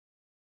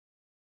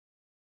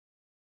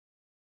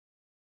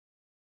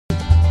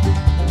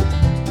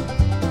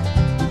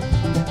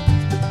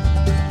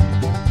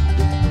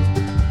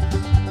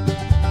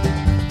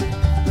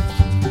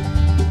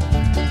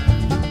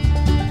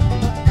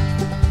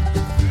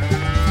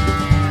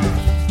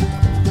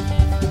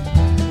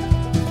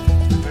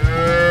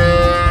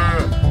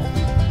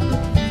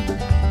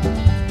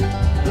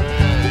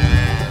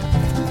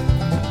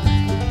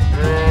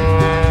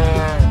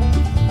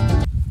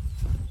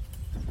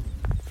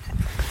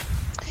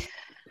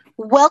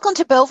Welcome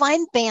to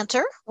Bovine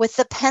Banter with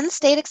the Penn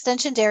State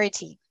Extension Dairy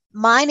Team.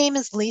 My name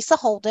is Lisa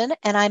Holden,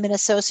 and I'm an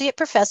associate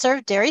professor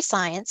of dairy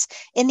science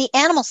in the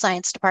Animal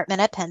Science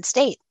Department at Penn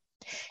State.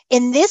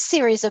 In this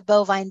series of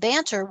Bovine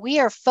Banter, we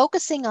are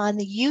focusing on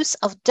the use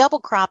of double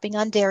cropping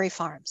on dairy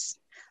farms.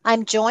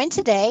 I'm joined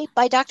today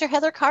by Dr.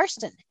 Heather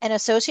Karsten, an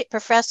associate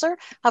professor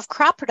of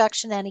crop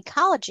production and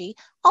ecology,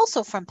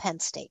 also from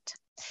Penn State.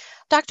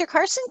 Dr.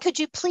 Karsten, could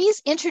you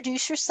please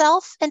introduce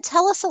yourself and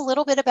tell us a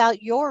little bit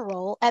about your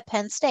role at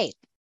Penn State?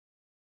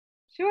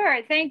 Sure,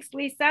 thanks,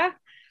 Lisa.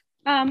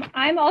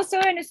 I'm also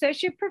an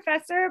associate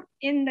professor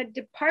in the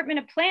Department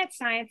of Plant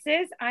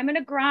Sciences. I'm an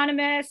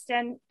agronomist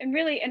and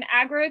really an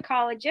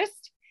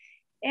agroecologist.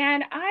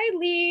 And I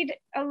lead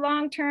a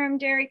long-term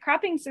dairy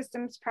cropping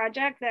systems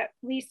project that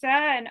Lisa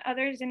and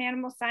others in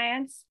animal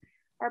science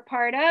are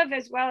part of,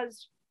 as well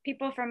as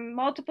people from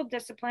multiple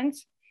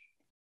disciplines,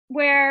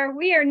 where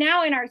we are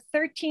now in our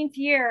 13th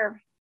year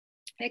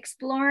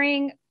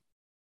exploring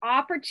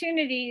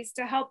opportunities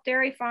to help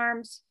dairy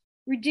farms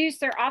reduce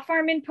their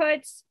off-farm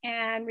inputs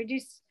and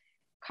reduce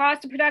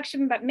cost of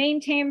production, but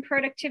maintain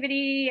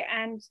productivity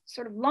and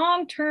sort of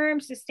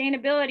long-term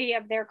sustainability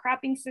of their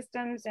cropping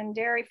systems and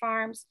dairy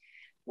farms,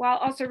 while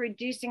also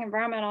reducing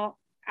environmental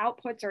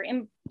outputs or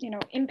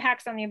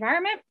impacts on the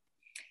environment.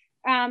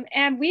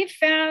 And we've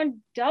found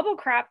double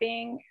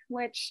cropping,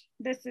 which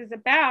this is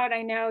about,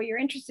 I know you're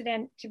interested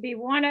in, to be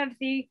one of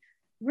the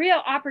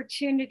real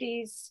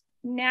opportunities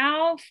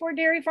now for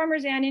dairy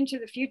farmers and into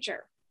the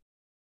future.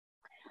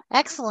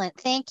 Excellent,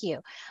 thank you.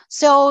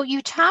 So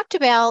you talked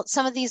about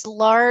some of these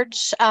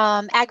large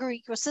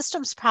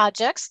agroecosystems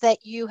projects that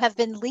you have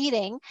been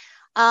leading,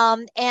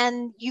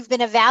 and you've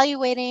been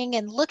evaluating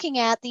and looking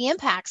at the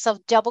impacts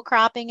of double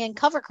cropping and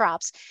cover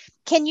crops.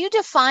 Can you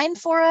define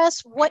for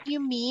us what you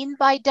mean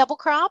by double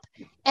crop?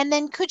 And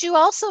then could you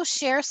also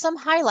share some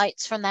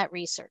highlights from that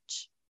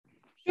research?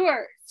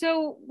 Sure.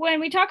 So when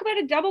we talk about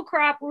a double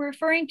crop, we're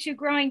referring to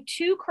growing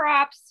two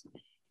crops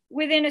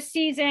within a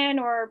season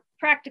or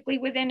practically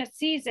within a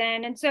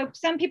season. And so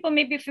some people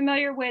may be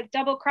familiar with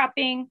double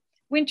cropping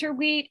winter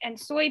wheat and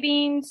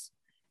soybeans,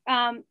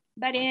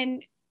 but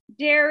in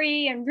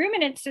dairy and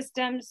ruminant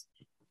systems,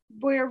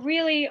 we're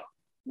really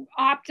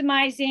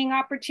optimizing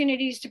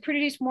opportunities to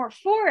produce more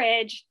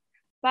forage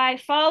by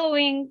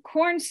following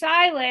corn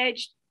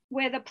silage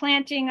with a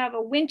planting of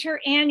a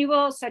winter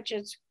annual, such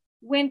as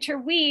winter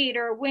wheat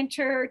or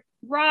winter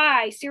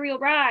rye, cereal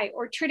rye,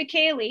 or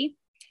triticale,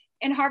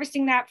 and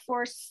harvesting that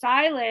for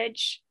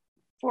silage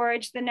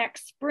forage the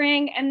next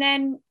spring. And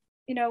then,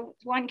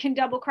 one can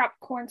double crop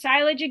corn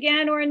silage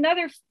again, or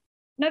another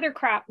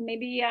crop,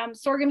 maybe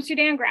sorghum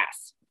Sudan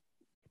grass.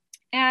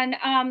 And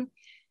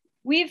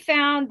we've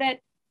found that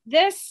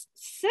this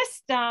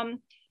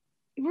system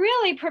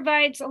really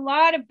provides a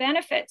lot of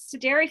benefits to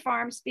dairy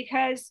farms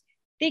because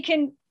they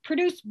can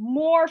produce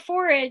more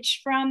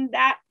forage from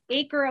that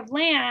acre of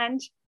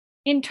land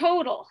in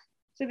total.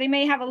 So they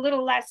may have a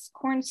little less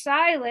corn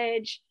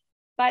silage,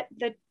 but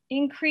the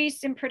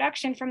increase in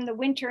production from the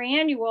winter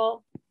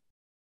annual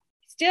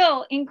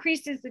still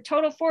increases the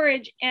total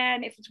forage,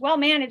 and if it's well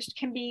managed,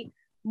 can be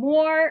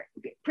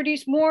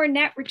produce more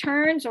net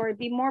returns or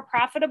be more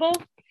profitable.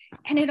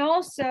 And it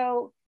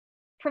also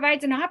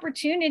provides an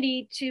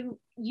opportunity to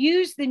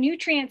use the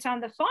nutrients on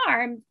the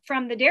farm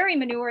from the dairy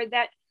manure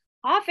that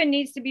often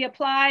needs to be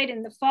applied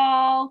in the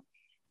fall,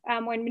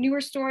 when manure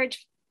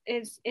storage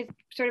is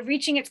sort of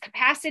reaching its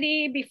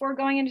capacity before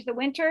going into the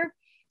winter.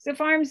 So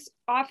farms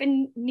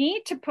often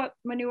need to put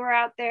manure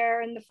out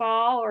there in the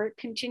fall or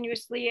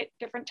continuously at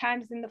different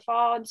times in the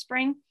fall and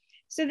spring.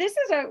 So this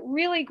is a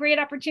really great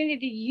opportunity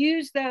to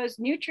use those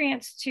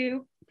nutrients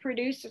to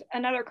produce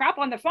another crop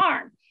on the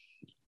farm.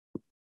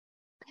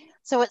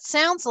 So it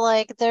sounds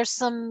like there's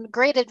some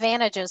great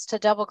advantages to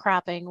double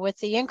cropping with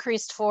the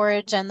increased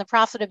forage and the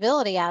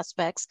profitability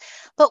aspects.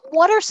 But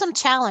what are some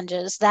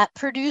challenges that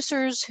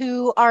producers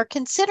who are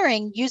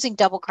considering using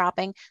double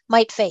cropping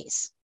might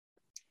face?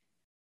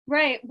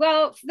 Right.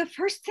 Well, the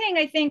first thing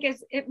I think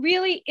is it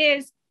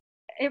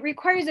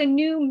requires a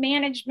new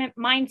management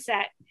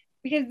mindset,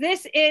 because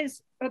this is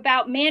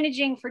about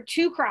managing for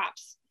two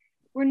crops.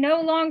 We're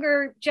no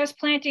longer just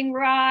planting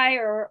rye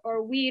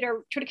or wheat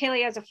or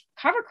triticale as a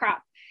cover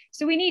crop.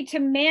 So we need to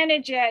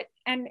manage it,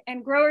 and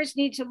growers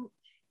need to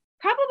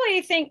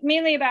probably think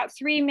mainly about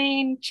three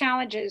main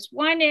challenges.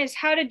 One is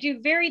how to do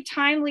very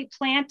timely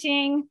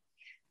planting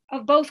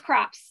of both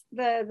crops,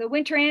 the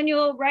winter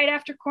annual right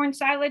after corn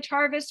silage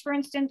harvest, for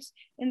instance,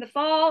 in the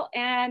fall,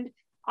 and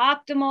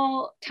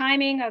optimal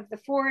timing of the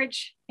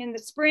forage in the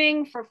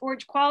spring for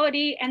forage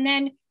quality, and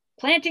then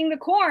planting the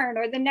corn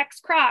or the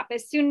next crop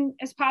as soon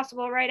as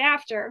possible right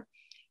after.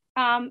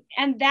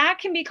 And that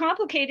can be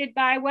complicated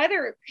by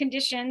weather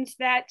conditions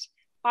that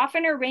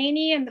often are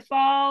rainy in the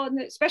fall, and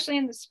especially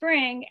in the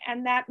spring.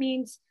 And that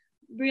means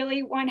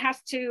really one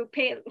has to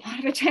pay a lot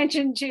of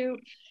attention to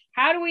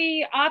how do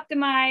we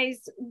optimize,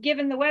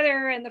 given the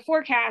weather and the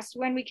forecast,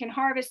 when we can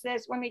harvest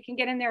this, when we can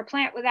get in there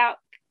plant without,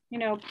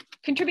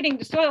 contributing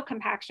to soil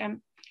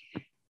compaction.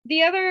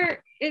 The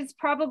other is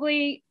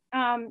probably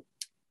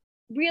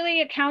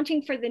really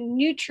accounting for the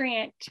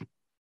nutrient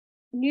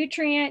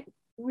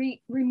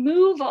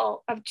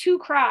removal of 2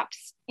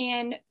 crops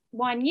in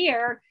 1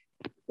 year,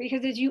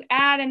 because as you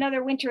add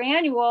another winter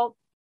annual,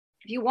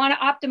 if you want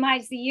to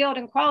optimize the yield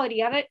and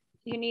quality of it,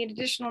 you need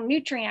additional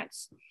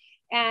nutrients.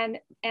 And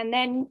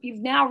then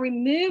you've now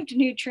removed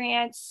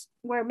nutrients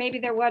where maybe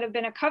there would have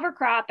been a cover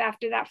crop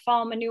after that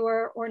fall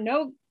manure, or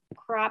no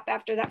crop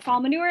after that fall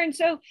manure. And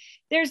so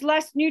there's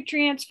less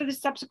nutrients for the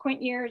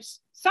subsequent year's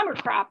summer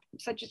crop,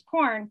 such as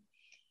corn.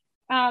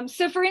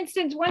 So for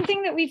instance, one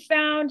thing that we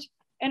found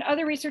and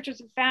other researchers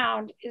have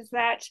found is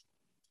that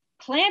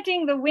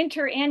planting the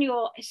winter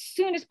annual as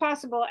soon as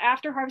possible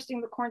after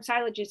harvesting the corn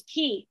silage is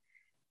key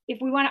if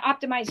we want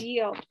to optimize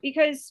yield,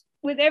 because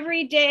with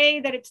every day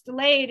that it's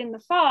delayed in the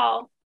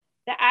fall,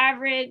 the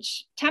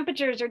average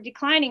temperatures are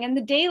declining and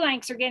the day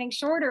lengths are getting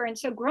shorter. And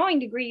so growing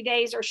degree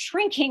days are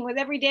shrinking with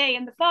every day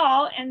in the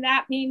fall. And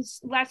that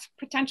means less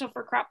potential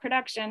for crop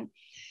production.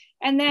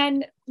 And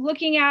then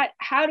looking at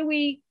how do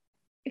we,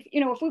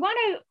 if we want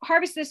to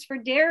harvest this for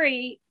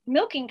dairy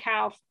milking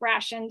cow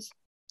rations,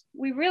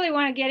 we really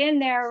want to get in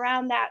there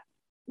around that,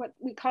 what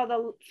we call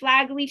the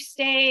flag leaf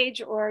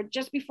stage or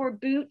just before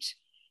boot.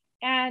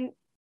 And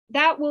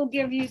that will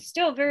give you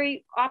still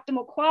very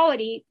optimal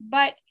quality.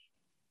 But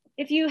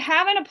if you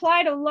haven't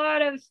applied a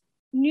lot of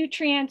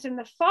nutrients in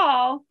the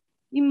fall,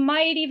 you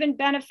might even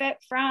benefit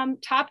from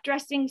top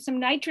dressing some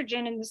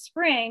nitrogen in the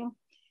spring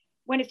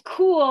when it's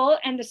cool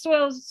and the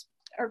soils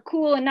are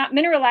cool and not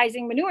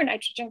mineralizing manure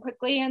nitrogen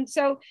quickly. And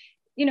so,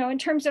 in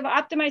terms of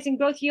optimizing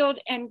both yield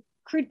and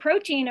crude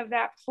protein of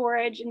that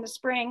forage in the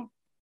spring,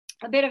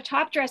 a bit of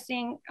top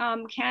dressing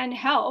can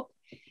help.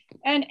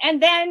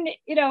 And then,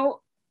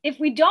 if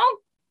we don't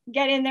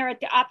get in there at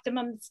the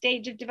optimum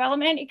stage of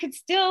development, it could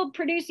still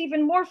produce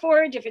even more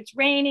forage if it's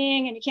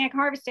raining and you can't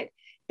harvest it.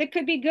 That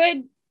could be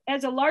good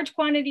as a large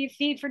quantity of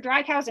feed for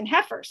dry cows and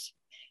heifers.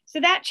 So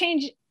that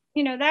change,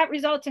 that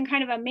results in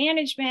kind of a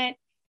management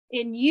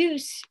in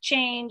use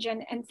change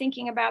and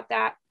thinking about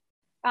that.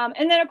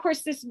 And then of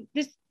course, this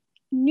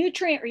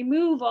nutrient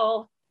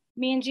removal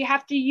means you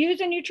have to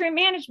use a nutrient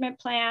management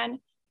plan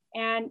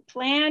and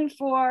plan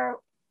for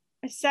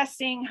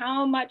assessing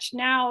how much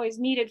now is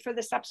needed for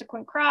the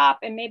subsequent crop.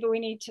 And maybe we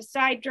need to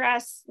side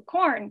dress the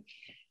corn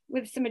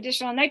with some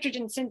additional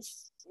nitrogen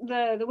since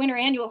the winter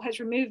annual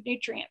has removed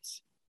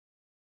nutrients.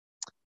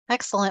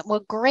 Excellent.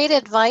 Well, great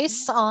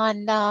advice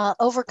on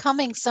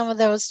overcoming some of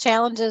those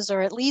challenges, or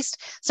at least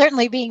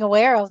certainly being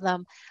aware of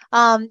them.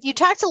 You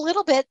talked a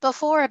little bit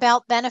before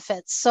about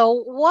benefits. So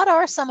what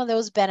are some of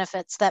those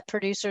benefits that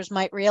producers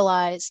might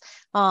realize?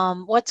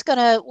 What's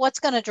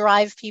gonna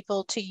drive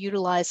people to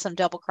utilize some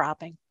double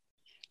cropping?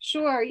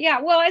 Sure.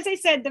 Yeah. Well, as I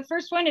said, the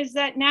first one is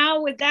that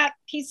now with that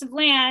piece of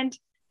land,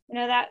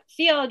 that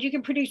field, you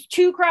can produce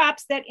 2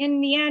 crops that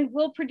in the end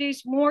will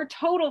produce more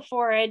total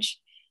forage,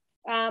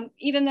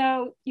 even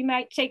though you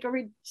might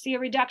see a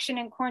reduction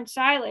in corn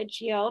silage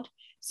yield.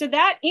 So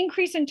that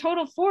increase in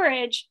total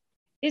forage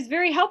is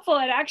very helpful.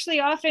 It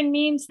actually often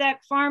means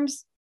that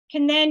farms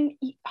can then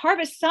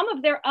harvest some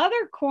of their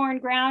other corn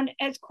ground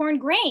as corn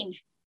grain.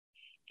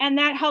 And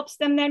that helps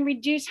them then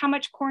reduce how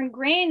much corn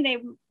grain they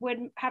would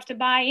have to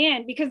buy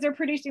in because they're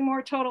producing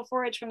more total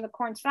forage from the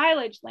corn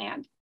silage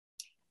land.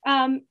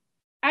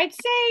 I'd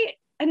say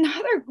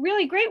another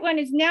really great one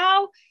is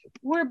now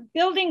we're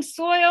building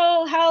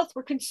soil health,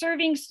 we're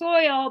conserving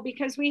soil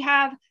because we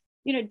have,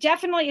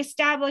 definitely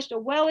established a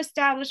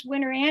well-established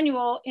winter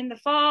annual in the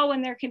fall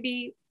when there can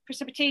be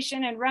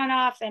precipitation and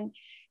runoff and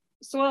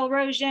soil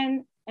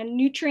erosion and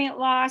nutrient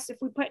loss if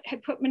we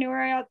had put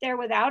manure out there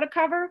without a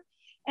cover.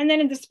 And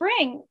then in the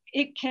spring,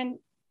 it can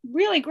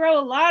really grow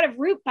a lot of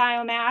root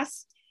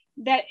biomass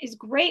that is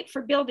great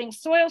for building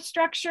soil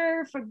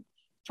structure,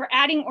 for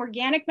adding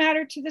organic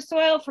matter to the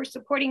soil, for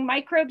supporting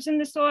microbes in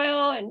the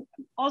soil, and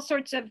all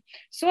sorts of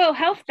soil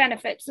health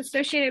benefits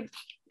associated.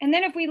 And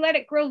then if we let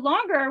it grow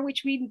longer,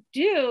 which we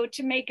do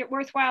to make it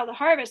worthwhile to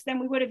harvest, then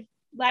we would have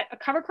let a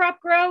cover crop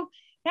grow.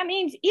 That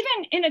means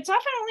and it's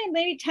often only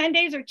maybe 10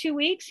 days or 2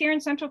 weeks here in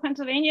central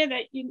Pennsylvania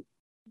that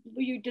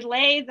you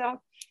delay the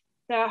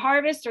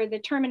harvest or the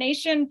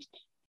termination.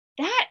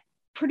 That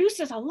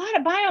produces a lot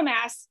of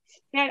biomass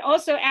that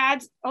also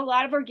adds a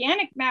lot of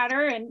organic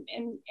matter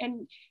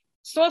and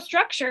soil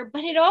structure,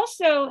 but it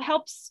also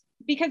helps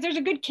because there's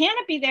a good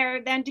canopy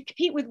there then to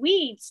compete with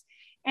weeds.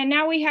 And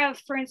now we have,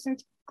 for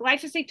instance,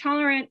 glyphosate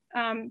tolerant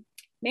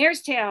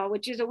mare's tail,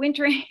 which is a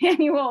winter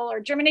annual or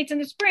germinates in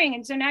the spring.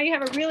 And so now you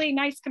have a really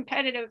nice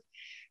competitive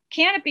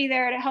canopy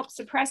there to help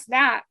suppress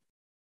that.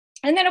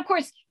 And then of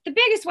course, the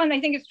biggest one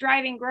I think is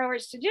driving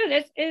growers to do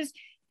this is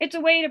it's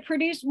a way to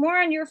produce more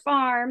on your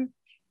farm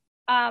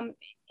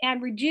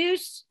and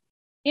reduce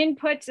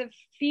inputs of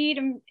feed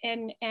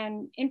and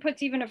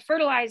inputs even of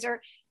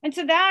fertilizer. And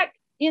so that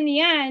in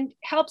the end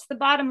helps the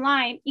bottom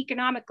line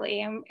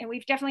economically. And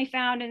we've definitely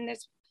found in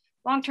this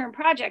long-term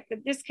project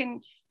that this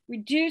can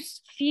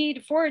reduce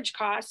feed forage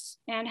costs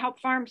and help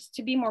farms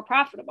to be more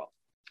profitable.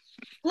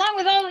 Along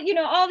with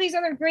all these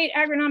other great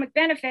agronomic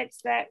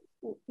benefits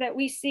that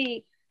we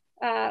see.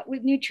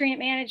 with nutrient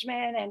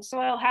management and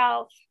soil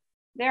health.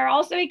 There are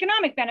also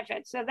economic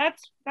benefits. So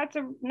that's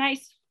a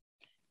nice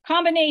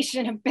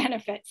combination of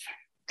benefits.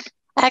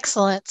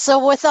 Excellent.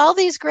 So with all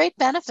these great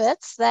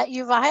benefits that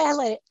you've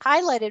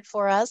highlighted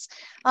for us,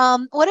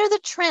 what are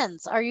the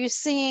trends? Are you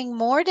seeing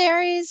more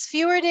dairies,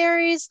 fewer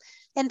dairies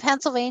in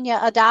Pennsylvania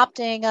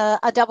adopting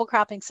a double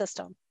cropping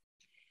system?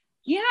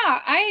 Yeah,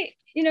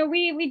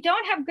 we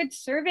don't have good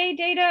survey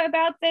data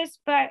about this,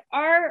 but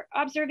our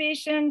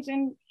observations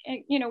and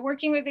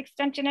working with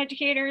extension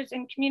educators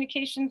and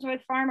communications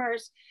with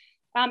farmers,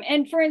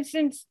 and for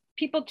instance,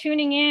 people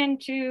tuning in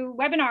to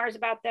webinars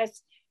about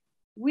this,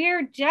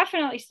 we're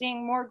definitely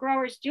seeing more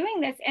growers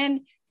doing this.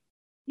 And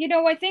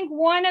I think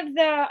one of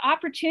the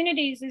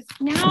opportunities is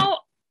now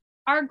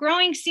our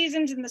growing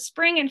seasons in the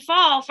spring and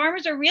fall,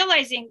 farmers are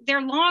realizing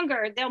they're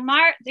longer,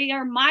 they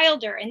are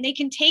milder, and they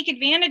can take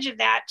advantage of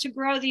that to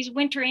grow these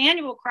winter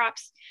annual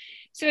crops.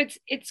 So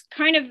it's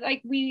kind of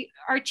like we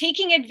are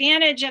taking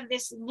advantage of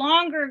this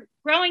longer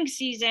growing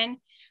season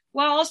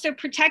while also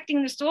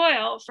protecting the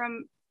soil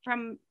from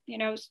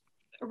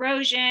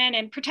erosion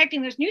and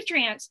protecting those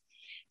nutrients.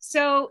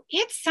 So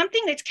it's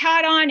something that's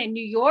caught on in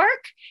New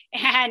York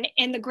and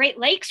in the Great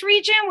Lakes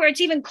region where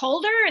it's even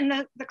colder and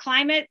the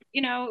climate,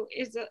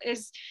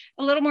 is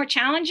a little more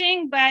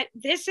challenging, but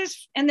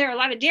and there are a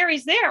lot of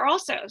dairies there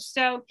also.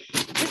 So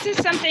this is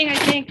something I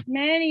think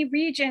many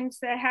regions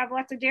that have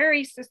lots of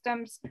dairy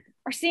systems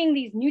are seeing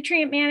these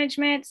nutrient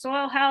management,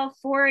 soil health,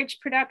 forage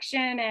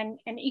production,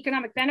 and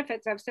economic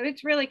benefits of. So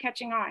it's really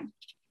catching on.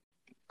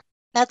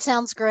 That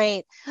sounds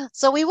great.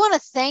 So we want to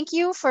thank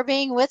you for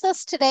being with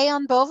us today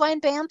on Bovine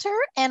Banter,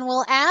 and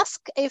we'll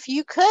ask if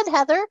you could,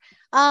 Heather,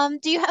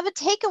 do you have a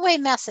takeaway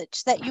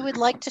message that you would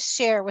like to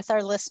share with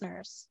our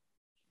listeners?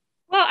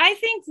 Well, I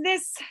think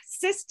this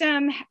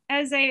system,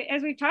 as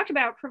we've talked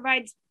about,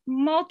 provides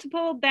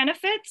multiple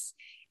benefits.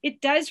 It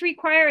does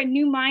require a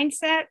new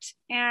mindset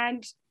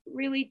and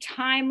really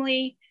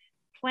timely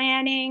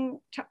planning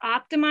to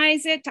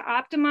optimize it, to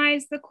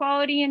optimize the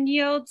quality and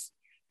yields.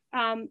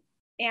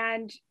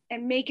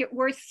 And make it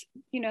worth,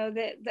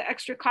 the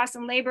extra cost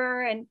and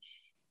labor. And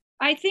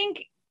I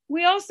think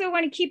we also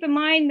want to keep in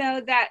mind, though,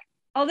 that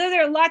although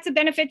there are lots of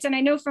benefits, and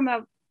I know from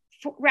a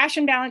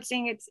ration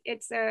balancing,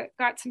 it's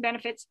got some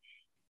benefits,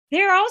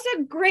 there are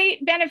also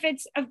great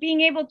benefits of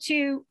being able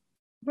to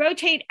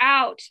rotate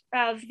out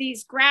of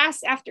these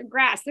grass after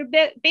grass.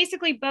 They're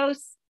basically both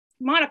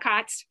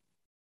monocots,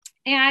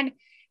 and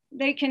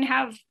they can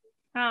have,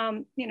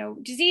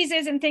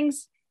 diseases and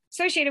things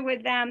associated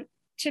with them.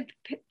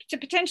 To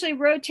potentially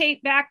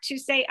rotate back to,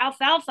 say,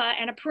 alfalfa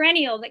and a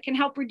perennial that can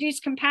help reduce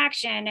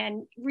compaction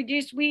and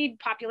reduce weed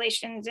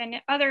populations and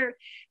other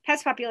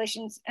pest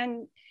populations.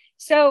 And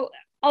so,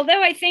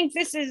 although I think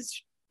this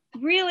is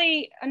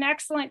really an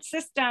excellent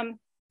system,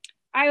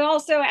 I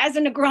also, as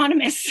an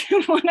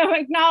agronomist, want to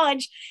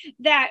acknowledge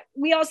that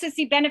we also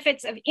see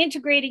benefits of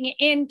integrating it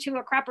into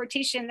a crop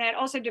rotation that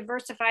also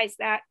diversifies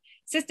that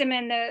system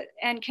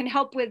and can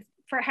help with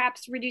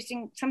perhaps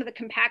reducing some of the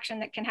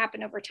compaction that can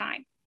happen over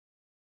time.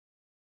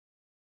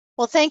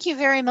 Well, thank you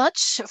very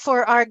much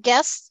for our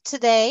guests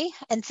today,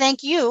 and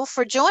thank you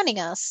for joining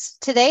us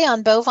today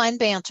on Bovine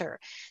Banter.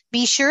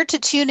 Be sure to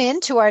tune in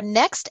to our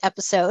next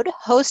episode,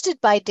 hosted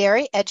by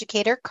dairy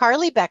educator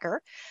Carly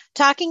Becker,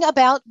 talking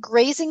about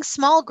grazing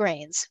small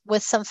grains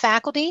with some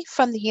faculty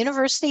from the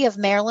University of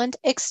Maryland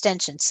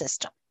Extension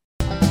System.